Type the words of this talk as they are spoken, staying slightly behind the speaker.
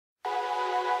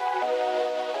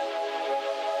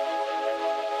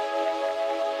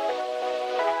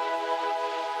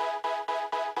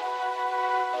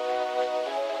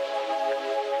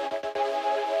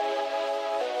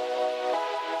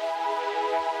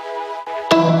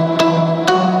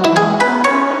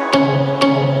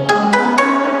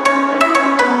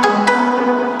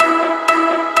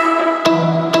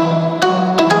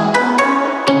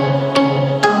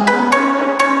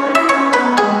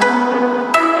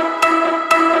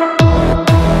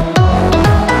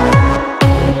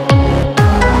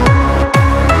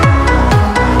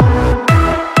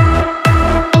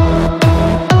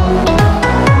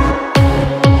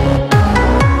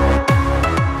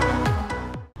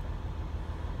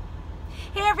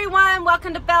Hey everyone,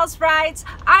 welcome to BellsRides.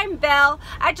 I'm Belle.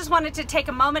 I just wanted to take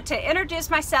a moment to introduce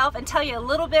myself and tell you a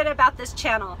little bit about this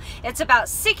channel. It's about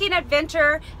seeking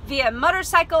adventure via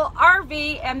motorcycle,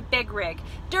 RV, and big rig.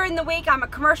 During the week, I'm a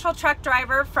commercial truck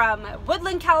driver from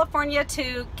Woodland, California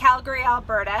to Calgary,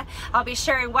 Alberta. I'll be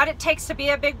sharing what it takes to be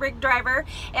a big rig driver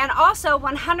and also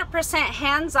 100%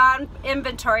 hands-on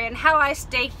inventory and how I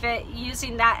stay fit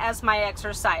using that as my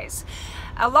exercise.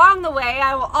 Along the way,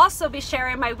 I will also be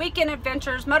sharing my weekend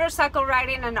adventures, motorcycle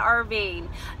riding, and RVing,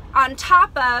 on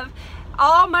top of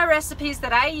all my recipes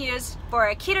that I use for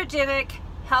a ketogenic,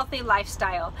 healthy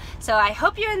lifestyle. So I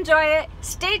hope you enjoy it,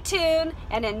 stay tuned,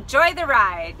 and enjoy the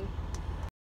ride.